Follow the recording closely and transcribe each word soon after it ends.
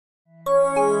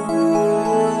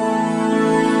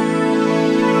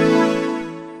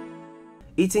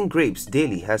Eating grapes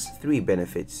daily has 3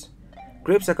 benefits.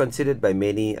 Grapes are considered by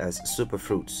many as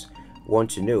superfruits.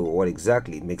 Want to know what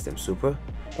exactly makes them super?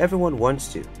 Everyone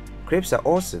wants to. Grapes are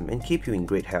awesome and keep you in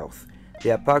great health.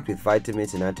 They are packed with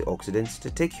vitamins and antioxidants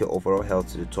to take your overall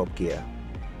health to the top gear.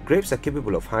 Grapes are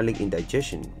capable of handling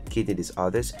indigestion, kidney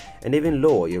disorders, and even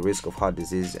lower your risk of heart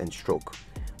disease and stroke.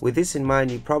 With this in mind,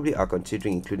 you probably are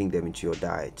considering including them into your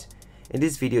diet. In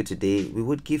this video today, we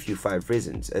would give you 5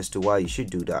 reasons as to why you should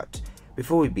do that.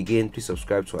 Before we begin, please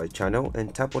subscribe to our channel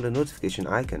and tap on the notification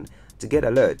icon to get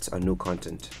alerts on new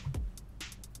content.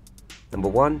 Number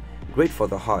 1. Great for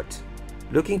the heart.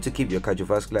 Looking to keep your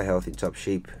cardiovascular health in top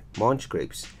shape? Munch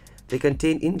grapes. They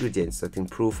contain ingredients that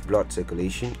improve blood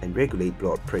circulation and regulate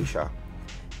blood pressure.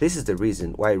 This is the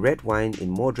reason why red wine in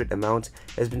moderate amount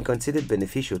has been considered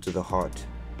beneficial to the heart.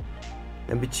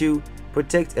 Number 2.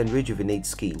 Protect and rejuvenate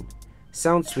skin.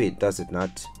 Sounds sweet, does it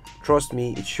not? Trust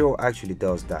me, it sure actually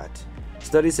does that.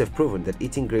 Studies have proven that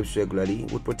eating grapes regularly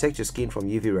would protect your skin from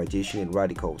UV radiation and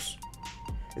radicals.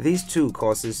 These too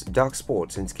causes dark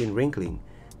spots and skin wrinkling.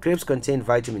 Grapes contain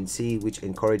vitamin C, which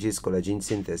encourages collagen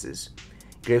synthesis.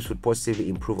 Grapes would positively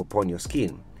improve upon your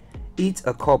skin. Eat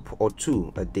a cup or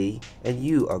 2 a day and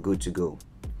you are good to go.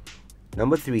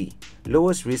 Number 3.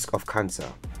 Lowers risk of cancer.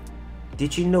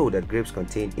 Did you know that grapes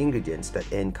contain ingredients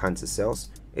that end cancer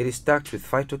cells? It is stacked with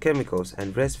phytochemicals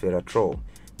and resveratrol,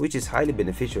 which is highly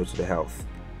beneficial to the health.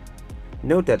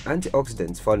 Note that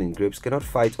antioxidants found in grapes cannot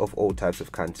fight off all types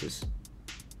of cancers.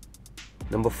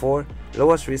 Number 4.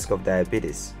 Lowers risk of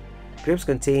diabetes. Grapes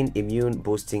contain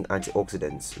immune-boosting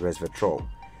antioxidants, resveratrol.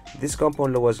 This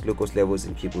compound lowers glucose levels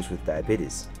in people with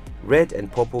diabetes. Red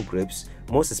and purple grapes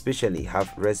most especially have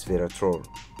resveratrol.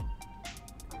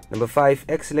 Number 5.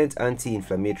 Excellent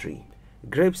anti-inflammatory.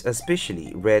 Grapes,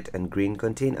 especially red and green,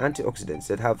 contain antioxidants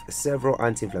that have several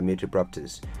anti-inflammatory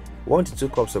properties. 1 to 2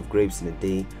 cups of grapes in a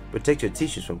day protect your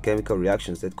tissues from chemical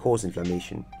reactions that cause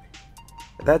inflammation.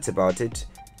 That's about it.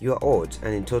 You are awed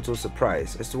and in total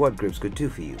surprise as to what grapes could do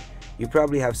for you. You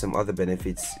probably have some other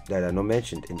benefits that are not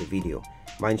mentioned in the video.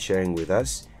 Mind sharing with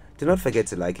us? Do not forget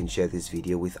to like and share this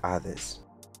video with others.